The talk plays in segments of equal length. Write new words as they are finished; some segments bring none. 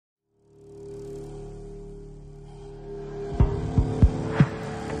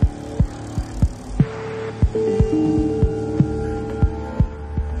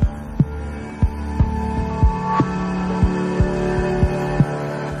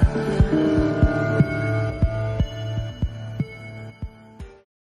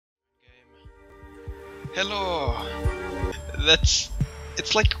Hello.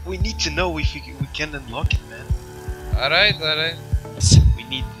 It's like we need to know if we can unlock it, man. Alright, alright. We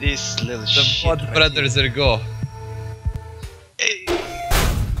need this little The shit. Blood right Brothers are go. Hey.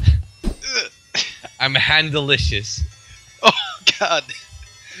 I'm handdelicious. Oh god.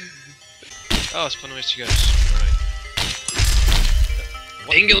 Oh, spawn waste you guys. Alright.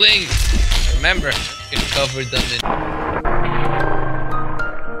 Ding-a-ling! Remember, you can cover them in.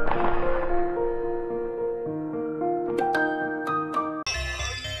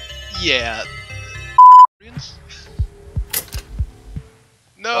 Yeah.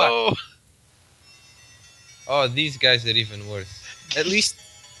 No. What? Oh, these guys are even worse. At least,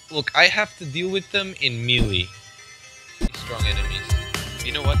 look, I have to deal with them in melee. Strong enemies.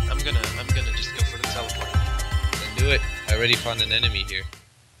 You know what? I'm gonna just go for the teleport. Then do it. I already found an enemy here.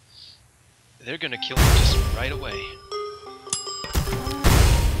 They're gonna kill me just right away.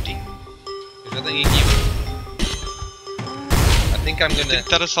 Ding. There's nothing in you. I think I'm gonna.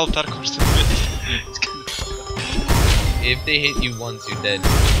 Tentar assaltar constantemente. It's kind of fucked up. If they hit you once, you're dead.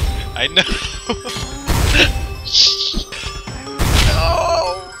 I know.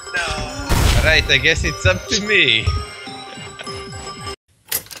 Oh no. Alright, I guess it's up to me.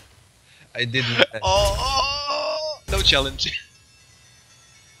 I didn't. Oh, no challenge.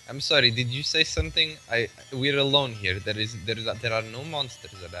 I'm sorry. Did you say something? We're alone here. There are no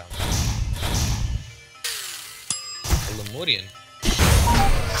monsters around. A Lemurian.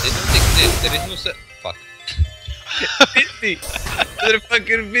 They don't exist. There is no fuck. Bit me.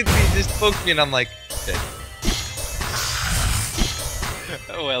 Motherfucker bit me. Just poked me, and I'm like dead.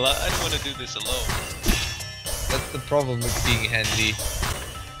 Oh well, I don't want to do this alone. That's the problem with being handy.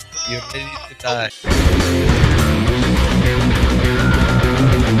 You're ready to die.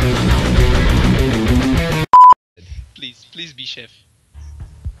 Please be chef.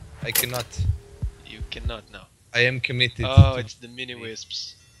 I cannot. You cannot now. I am committed. Oh, it's the mini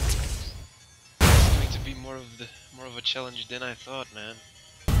wisps. It's going to be more of a challenge than I thought, man.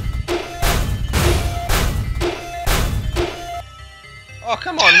 Oh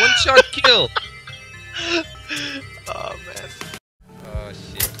come on, one shot kill. Oh man. Oh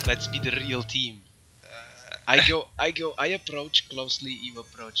shit. Let's be the real team. I approach closely, you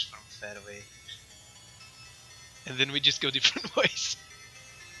approach from far away. And then we just go different ways.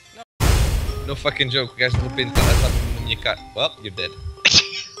 No fucking joke, guys. Lupin taas ang minha cara. Well, you're dead.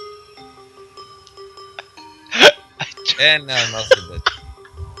 And now I'm also dead.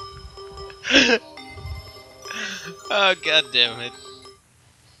 Oh god damn it.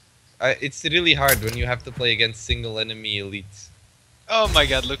 It's really hard when you have to play against single enemy elites. Oh my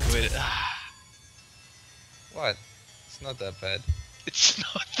god, look at it. What? It's not that bad. It's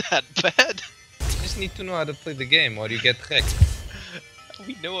not that bad. You just need to know how to play the game or you get wrecked.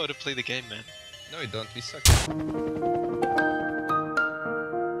 We know how to play the game, man. No, you don't. We suck. You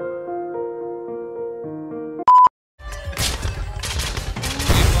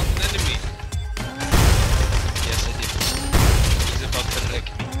found an enemy. Yes, I did. He's about to wreck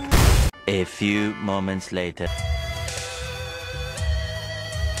me. A few moments later.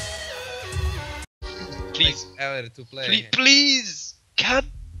 Please. Hour to play. Please! God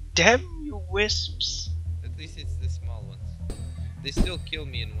damn you wisps! At least it's the small ones. They still kill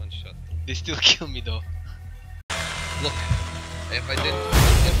me in one shot. They still kill me though. Look, if I didn't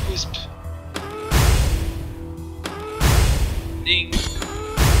F wisp. ding,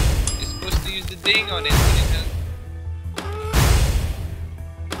 you're supposed to use the ding on it.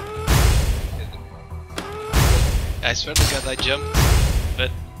 I swear to god I jumped,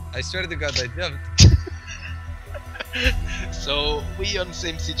 but I swear to God I jumped. so we on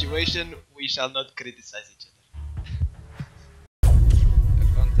same situation, we shall not criticize each other. I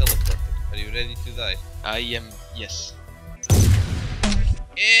found teleporter. Are you ready to die? I am, yes.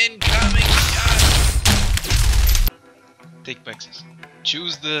 Incoming shot! Take Pexes.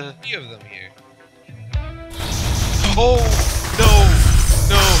 Choose the... 3 of them here. Oh! No!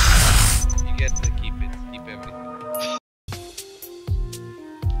 No! You get to keep it. Keep everything.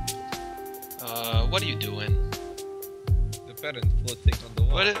 What are you doing? The parent floating on the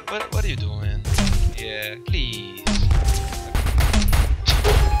wall. What are you doing? Yeah. Please.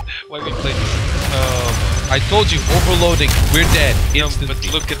 Why we play this? I told you, overloading. We're dead. No, but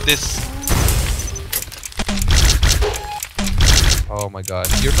look at this. Oh my god.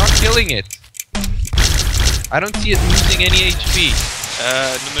 You're not killing it. I don't see it losing any HP.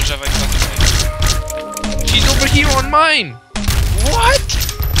 Número já vai com. She's over here on mine! What?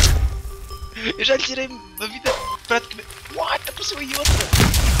 Eu já lhe tirei a vida praticamente. What? Apareceu aí outra.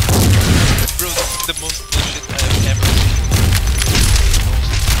 Bro, this is the most bullshit I have ever seen.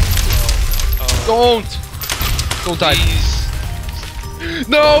 Don't! Go time. Please.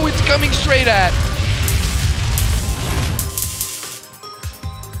 No, it's coming straight at.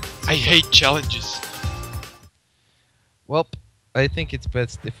 I hate challenges. Well, I think it's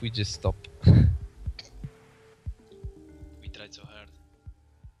best if we just stop.